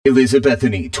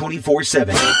Elizabethany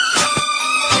 24/7.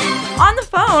 On the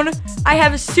phone, I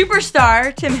have a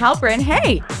superstar, Tim Halperin.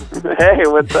 Hey. Hey,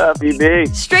 what's up, EB?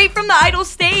 Straight from the Idol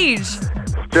stage.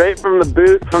 Straight from the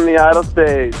booth from the Idol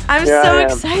stage. I'm so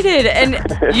excited. And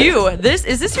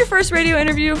is this your first radio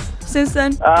interview since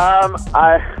then? I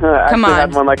actually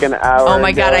had one like an hour Oh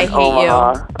my God, I hate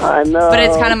Omaha. you. I know. But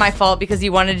it's kind of my fault because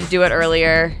you wanted to do it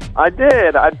earlier. I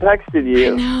did. I texted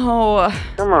you. No.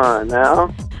 Come on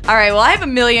now. All right, well, I have a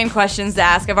million questions to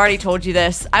ask. I've already told you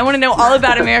this. I want to know all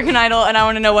about American Idol, and I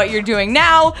want to know what you're doing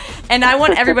now. And I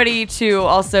want everybody to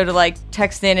also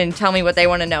text in and tell me what they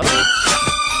want to know.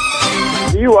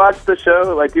 Do you watch the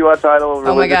show? Like, do you watch Idol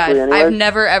religiously? Oh my God, anyways? I've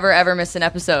never, ever, ever missed an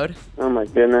episode. Oh my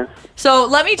goodness. So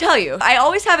let me tell you, I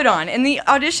always have it on. In the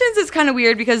auditions, it's kind of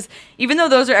weird because even though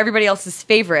those are everybody else's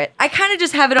favorite, I kind of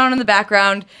just have it on in the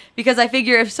background because I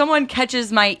figure if someone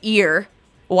catches my ear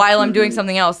while I'm doing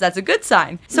something else, that's a good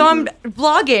sign. So I'm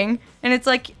vlogging, and it's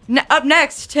like, up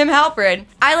next, Tim Halperin.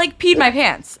 I peed my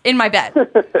pants in my bed.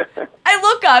 I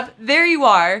look up, there you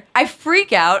are. I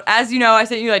freak out. As you know, I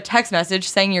sent you a text message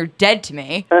saying you're dead to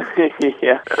me.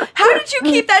 Yeah. How did you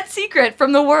keep that secret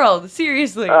from the world?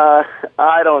 Seriously.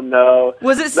 I don't know.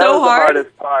 Was it so hard? That was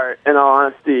the hardest part, in all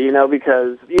honesty,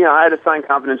 because, I had to sign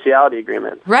confidentiality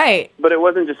agreements. Right. But it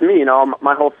wasn't just me,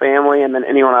 my whole family and then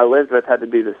anyone I lived with had to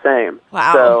do the same.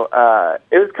 Wow. So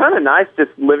it was kind of nice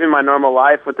just living my normal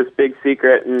life with this big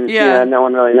secret and no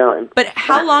one really knowing. But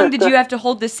how long did you have to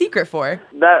hold this secret for?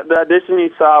 The audition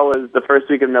you saw was the first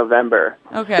week of November.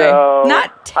 Okay. So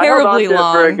not terribly I held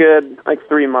on to it for a good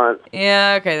 3 months.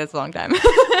 Yeah, okay, that's a long time.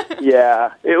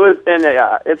 Yeah, it was, and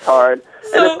it's hard.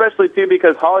 So, and especially, too,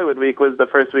 because Hollywood Week was the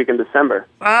first week in December.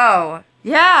 Wow.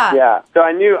 Yeah. Yeah, so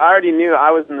I already knew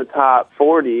I was in the top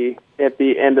 40 at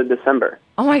the end of December.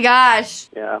 Oh my gosh.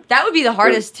 Yeah. That would be the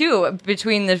hardest, too,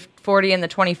 between the 40 and the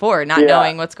 24, not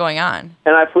knowing what's going on.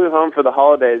 And I flew home for the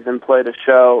holidays and played a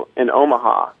show in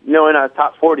Omaha. Knowing I was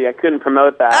top 40, I couldn't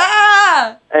promote that.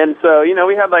 Ah! And so,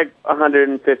 we had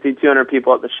 150, 200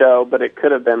 people at the show, but it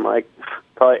could have been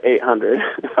probably 800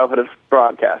 if I would have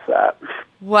broadcast that.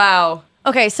 Wow.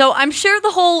 Okay, so I'm sure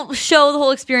the whole show, the whole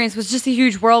experience was just a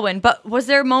huge whirlwind, but was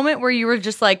there a moment where you were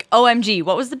just like, OMG,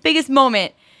 what was the biggest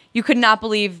moment you could not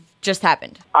believe just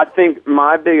happened? I think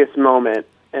my biggest moment,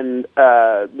 and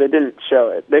they didn't show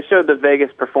it. They showed the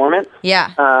Vegas performance.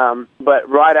 Yeah. But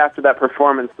right after that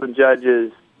performance, the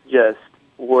judges just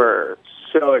were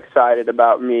so excited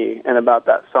about me and about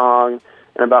that song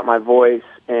and about my voice.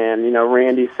 And,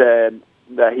 Randy said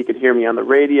that he could hear me on the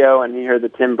radio, and he heard the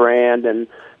Tim brand, and,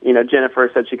 Jennifer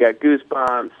said she got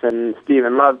goosebumps, and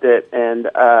Steven loved it, and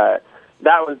that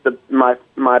was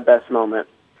my best moment,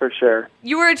 for sure.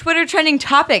 You were a Twitter trending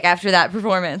topic after that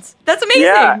performance. That's amazing.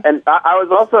 Yeah, and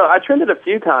I trended a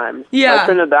few times. Yeah. I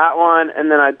trended that one,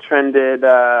 and then I trended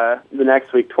the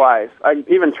next week twice. I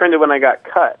even trended when I got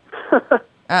cut.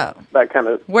 Oh. That kind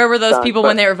of Where were those people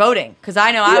when they were voting? Because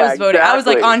I know I was voting.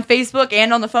 Exactly. I was on Facebook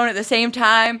and on the phone at the same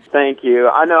time. Thank you.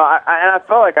 I know. I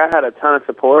felt like I had a ton of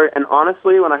support. And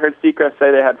honestly, when I heard Seacrest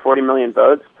say they had 40 million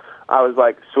votes, I was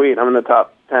like, sweet, I'm in the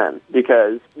top 10.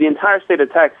 Because the entire state of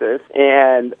Texas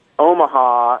and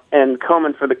Omaha and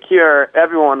Komen for the Cure,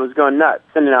 everyone was going nuts,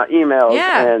 sending out emails.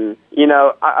 Yeah. And,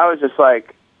 I was just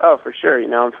like, oh, for sure,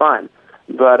 I'm fine.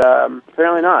 But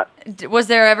apparently not. Was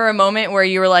there ever a moment where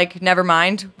you were like, never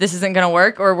mind, this isn't going to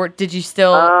work? Or were you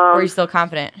still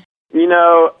confident?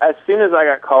 As soon as I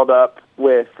got called up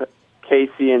with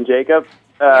Casey and Jacob,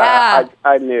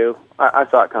 I knew. I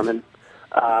saw it coming.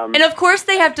 And of course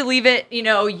they have to leave it,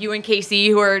 you and Casey,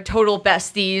 who are total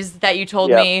besties that you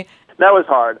told me. That was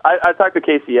hard. I talked to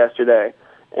Casey yesterday,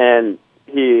 and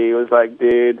he was like,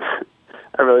 dude,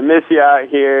 I really miss you out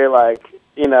here,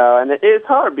 and it's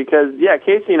hard because,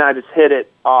 Casey and I just hit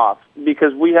it off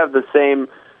because we have the same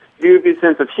goofy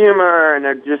sense of humor, and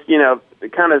they're just,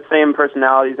 kind of the same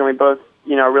personalities, and we both,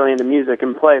 are really into music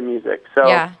and play music. So,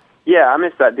 I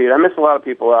miss that dude. I miss a lot of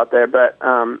people out there, but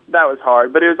that was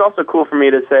hard. But it was also cool for me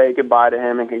to say goodbye to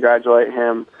him and congratulate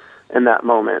him in that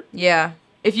moment. Yeah.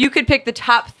 If you could pick the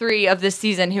top 3 of this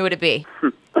season, who would it be?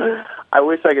 I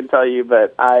wish I could tell you,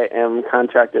 but I am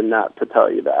contracted not to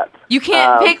tell you that. You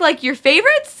can't pick, your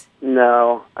favorites?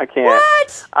 No, I can't.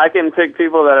 What? I can pick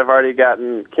people that have already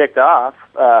gotten kicked off,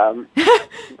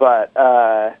 but...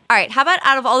 All right, how about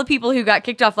out of all the people who got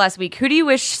kicked off last week, who do you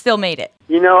wish still made it?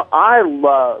 I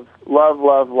love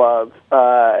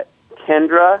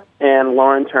Kendra and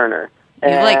Lauren Turner. You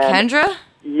like Kendra?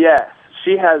 Yes,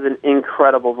 she has an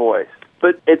incredible voice.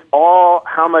 But it's all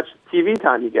how much TV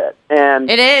time you get. And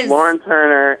it is. Lauren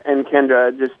Turner and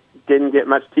Kendra just didn't get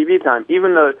much TV time,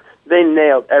 even though they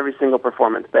nailed every single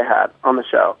performance they had on the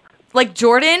show. Like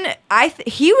Jordan,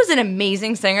 he was an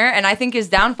amazing singer, and I think his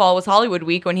downfall was Hollywood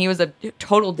Week when he was a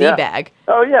total D-bag.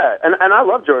 Yeah. Oh, yeah, and I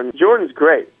love Jordan. Jordan's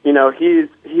great. You know, he's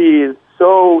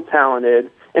so talented,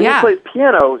 and he plays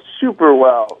piano super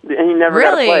well, and he never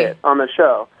got to play it on the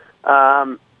show.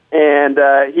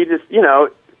 He just, you know,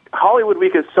 Hollywood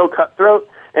Week is so cutthroat,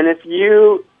 and if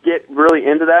you get really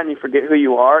into that and you forget who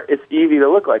you are, it's easy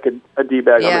to look like a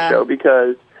D-bag on the show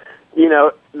because, you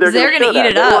know, they're going to eat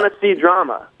it up. They want to see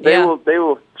drama. They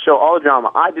will show all the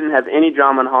drama. I didn't have any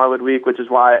drama in Hollywood Week, which is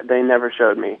why they never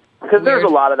showed me. Because there's a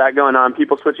lot of that going on,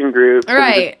 people switching groups.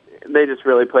 Right. They just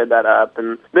really played that up,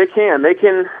 and they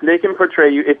can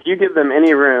portray you. If you give them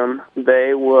any room,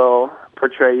 they will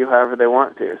portray you however they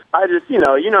want to. I just, you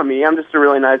know me, I'm just a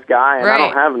really nice guy, and I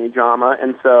don't have any drama,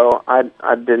 and so I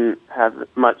didn't have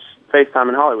much face time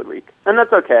in Hollywood Week. And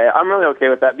that's okay. I'm really okay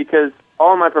with that because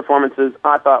all of my performances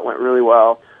I thought went really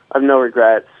well. I have no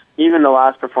regrets. Even the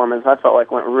last performance I felt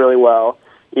like went really well.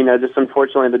 You know, just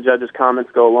unfortunately the judges' comments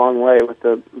go a long way with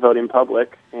the voting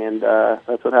public, and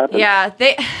that's what happened. Yeah,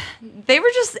 they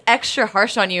were just extra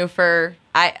harsh on you for,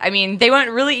 I mean, they went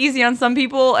really easy on some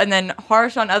people and then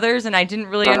harsh on others, and I didn't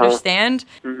really understand.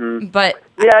 Mm-hmm. But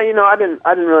yeah, you know, I didn't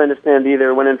really understand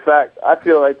either. When in fact, I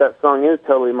feel like that song is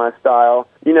totally my style.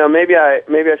 You know, maybe I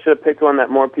should have picked one that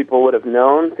more people would have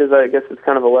known because I guess it's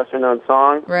kind of a lesser known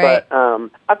song. Right. But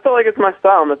I feel like it's my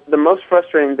style. And the most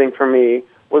frustrating thing for me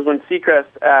was when Seacrest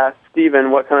asked Steven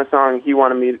what kind of song he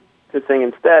wanted me to sing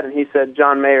instead, and he said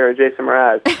John Mayer or Jason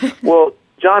Mraz. Well,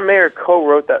 John Mayer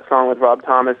co-wrote that song with Rob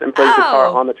Thomas and played guitar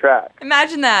on the track.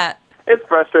 Imagine that. It's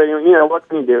frustrating. You know, what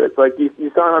can you do? It's like you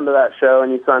sign on to that show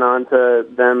and you sign on to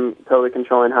them totally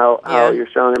controlling how you're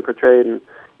shown and portrayed, and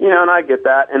you know, and I get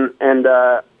that, and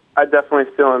I definitely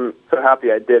still am so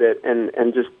happy I did it,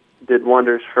 and just did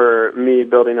wonders for me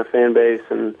building a fan base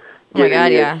and giving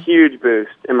me a huge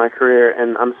boost in my career,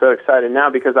 and I'm so excited now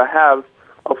because I have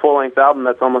a full-length album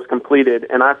that's almost completed,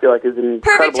 and I feel like is an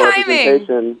incredible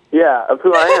representation, of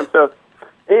who I am. So,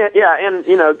 and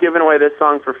you know, giving away this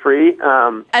song for free.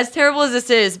 As terrible as this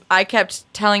is, I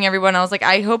kept telling everyone, I was like,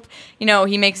 I hope, you know,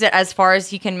 he makes it as far as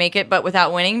he can make it, but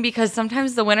without winning, because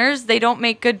sometimes the winners, they don't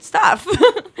make good stuff.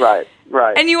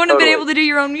 Right. And you wouldn't have been able to do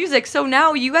your own music. So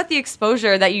now you got the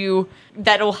exposure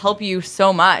that'll help you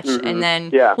so much. Mm-hmm. And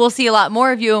then we'll see a lot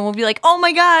more of you and we'll be like, oh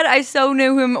my God, I so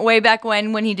knew him way back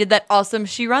when he did that awesome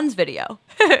She Runs video.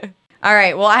 All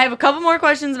right. Well, I have a couple more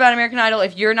questions about American Idol.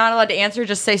 If you're not allowed to answer,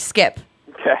 just say skip.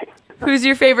 Okay. Who's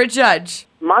your favorite judge?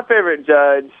 My favorite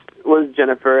judge was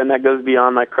Jennifer, and that goes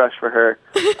beyond my crush for her.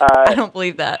 I don't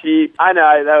believe that. I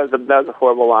know, that was a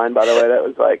horrible line, by the way. That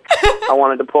was like, I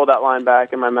wanted to pull that line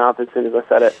back in my mouth as soon as I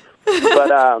said it. But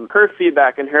her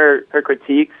feedback and her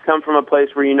critiques come from a place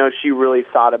where, you know, she really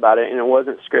thought about it, and it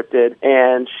wasn't scripted,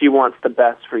 and she wants the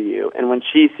best for you. And when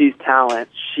she sees talent,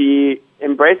 she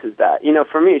embraces that. You know,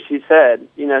 for me, she said,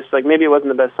 you know, she's like, maybe it wasn't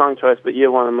the best song choice, but you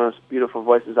have one of the most beautiful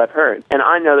voices I've heard. And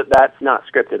I know that that's not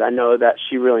scripted. I know that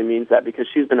she really means that because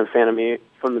she's been a fan of me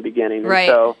from the beginning. Right. And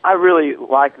so I really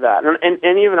like that. And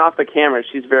even off the camera,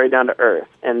 she's very down to earth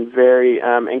and very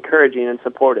encouraging and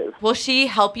supportive. Will she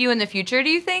help you in the future, do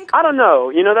you think? I don't know.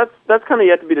 You know, that's kind of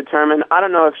yet to be determined. I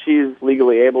don't know if she's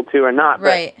legally able to or not.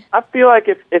 Right. But I feel like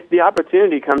if the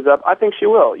opportunity comes up, I think she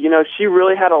will. You know, she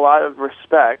really had a lot of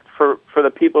respect for the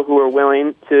people who are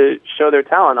willing to show their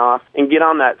talent off and get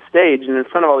on that stage and in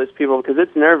front of all these people, because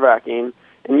it's nerve-wracking,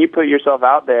 and you put yourself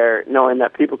out there knowing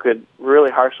that people could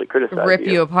really harshly criticize Rip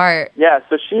you apart. Yeah,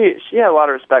 so she had a lot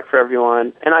of respect for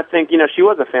everyone, and I think, you know, she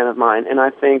was a fan of mine, and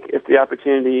I think if the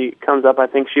opportunity comes up, I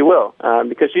think she will,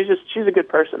 because she's a good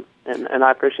person, and I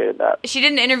appreciated that. She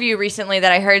did an interview recently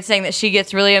that I heard saying that she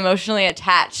gets really emotionally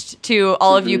attached to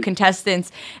all of you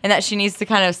contestants, and that she needs to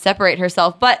kind of separate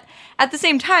herself, but at the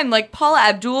same time, like Paula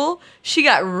Abdul, she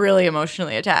got really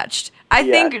emotionally attached. I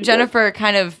think Jennifer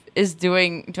kind of is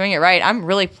doing it right. I'm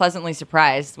really pleasantly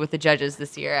surprised with the judges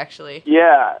this year, actually.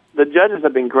 Yeah, the judges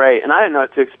have been great, and I didn't know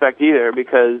what to expect either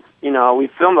because, you know, we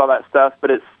filmed all that stuff, but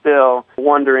it's still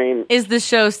wondering... Is the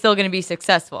show still going to be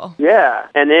successful? Yeah,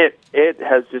 and it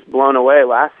has just blown away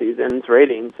last season's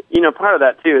ratings. You know, part of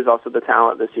that, too, is also the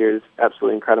talent this year is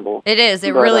absolutely incredible. It is.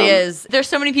 It really is. There's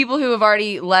so many people who have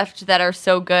already left that are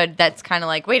so good that's kind of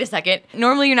like, wait a second.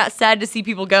 Normally you're not sad to see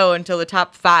people go until the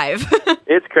top 5.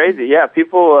 It's crazy. Yeah,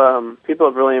 people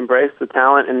have really embraced the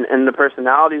talent, and the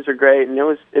personalities are great,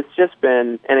 and it's just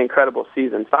been an incredible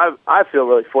season. So I feel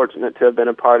really fortunate to have been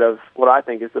a part of what I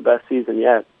think is the best season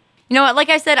yet. You know what? Like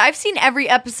I said, I've seen every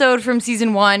episode from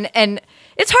season 1, and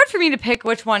It's hard for me to pick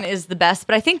which one is the best,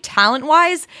 but I think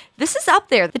talent-wise, this is up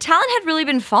there. The talent had really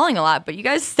been falling a lot, but you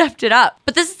guys stepped it up.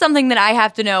 But this is something that I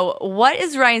have to know. What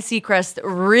is Ryan Seacrest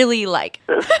really like?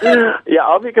 Yeah,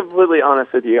 I'll be completely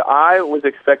honest with you. I was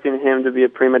expecting him to be a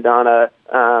prima donna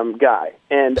guy.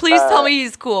 And Please tell me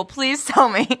he's cool. Please tell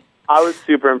me. I was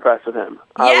super impressed with him.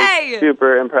 Yay! I was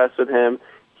super impressed with him.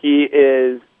 He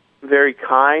is very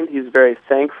kind. He's very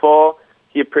thankful.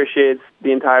 He appreciates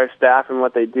the entire staff and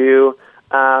what they do.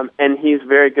 And he's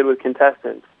very good with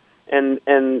contestants. And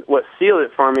what sealed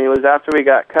it for me was after we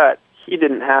got cut, he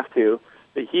didn't have to,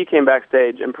 but he came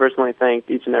backstage and personally thanked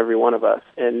each and every one of us.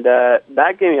 And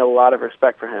that gave me a lot of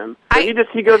respect for him.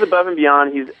 He goes above and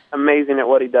beyond. He's amazing at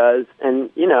what he does. And,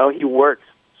 he works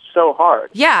so hard.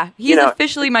 Yeah, he's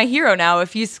officially my hero now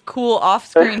if he's cool off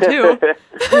screen too.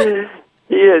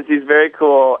 He is. He's very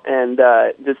cool, and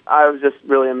I was just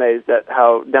really amazed at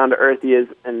how down to earth he is,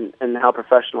 and how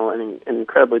professional and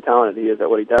incredibly talented he is at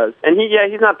what he does. And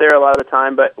he's not there a lot of the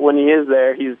time, but when he is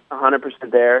there, he's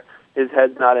 100% there. His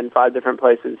head's not in 5 different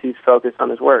places. He's focused on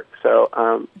his work. So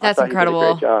that's I thought incredible. He did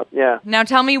a great job. Yeah. Now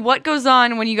tell me what goes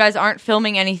on when you guys aren't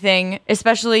filming anything,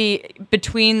 especially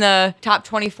between the top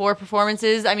 24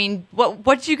 performances. I mean,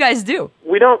 what do you guys do?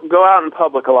 We don't go out in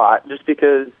public a lot just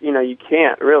because, you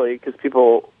can't really, because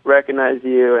people recognize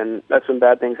you, and that's when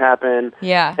bad things happen.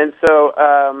 Yeah. And so,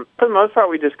 for the most part,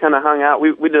 we just kind of hung out.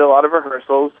 We did a lot of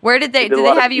rehearsals. Where did they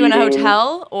have you in a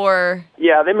hotel, or?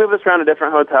 Yeah, they moved us around to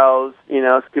different hotels,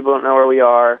 so people don't know where we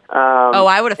are.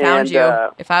 I would have found you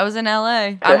if I was in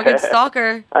LA. I'm a good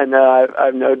stalker. I know, I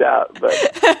have no doubt, but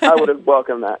I would have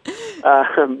welcomed that.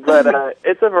 But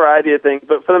it's a variety of things.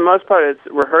 But for the most part, it's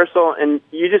rehearsal, and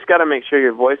you just got to make sure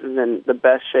your voice is in the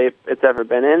best shape it's ever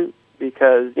been in,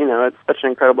 because, it's such an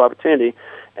incredible opportunity.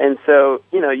 And so,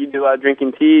 you do a lot of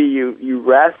drinking tea, you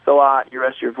rest a lot, you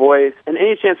rest your voice, and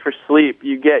any chance for sleep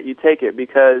you take it,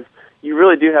 because you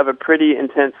really do have a pretty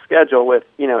intense schedule with,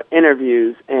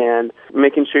 interviews and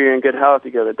making sure you're in good health.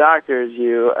 You go to the doctors,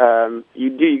 you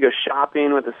go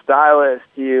shopping with a stylist,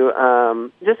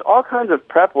 just all kinds of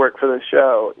prep work for the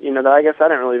show, that I guess I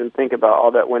didn't really even think about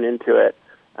all that went into it.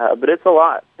 But it's a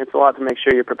lot. It's a lot to make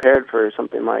sure you're prepared for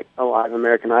something like a live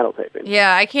American Idol taping.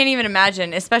 Yeah, I can't even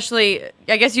imagine, especially,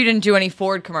 I guess you didn't do any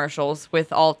Ford commercials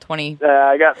with all 20.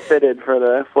 I got fitted for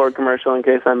the Ford commercial in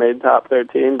case I made top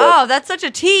 13. Oh, that's such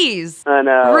a tease. I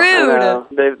know. Rude. I know.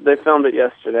 They filmed it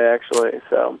yesterday, actually.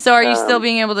 So are you still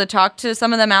being able to talk to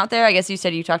some of them out there? I guess you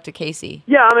said you talked to Casey.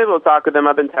 Yeah, I'm able to talk with them.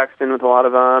 I've been texting with a lot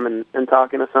of them and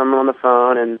talking to some on the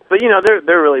phone. But,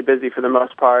 they're really busy for the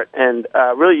most part. And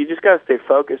really, you just got to stay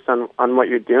focused on what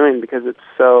you're doing, because it's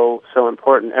so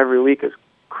important. Every week is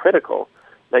critical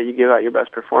that you give out your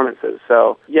best performances.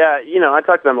 So, yeah, I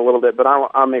talk to them a little bit, but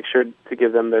I'll make sure to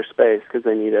give them their space because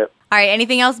they need it. All right,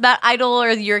 anything else about Idol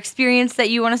or your experience that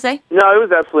you want to say? No, it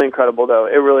was absolutely incredible, though.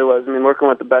 It really was. I mean, working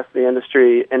with the best of the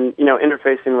industry and,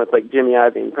 interfacing with, like, Jimmy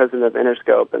Iovine, president of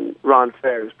Interscope, and Ron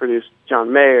Fair, who's produced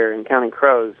John Mayer and Counting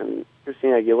Crows, and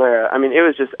Christina Aguilera. I mean, it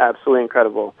was just absolutely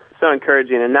incredible. So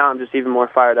encouraging, and now I'm just even more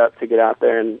fired up to get out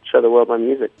there and show the world my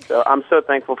music. So I'm so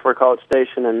thankful for College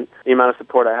Station and the amount of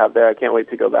support I have there. I can't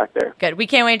wait to go back there. Good. We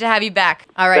can't wait to have you back.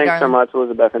 All right, Thanks darling. so much,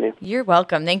 Elizabeth. You're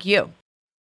welcome. Thank you.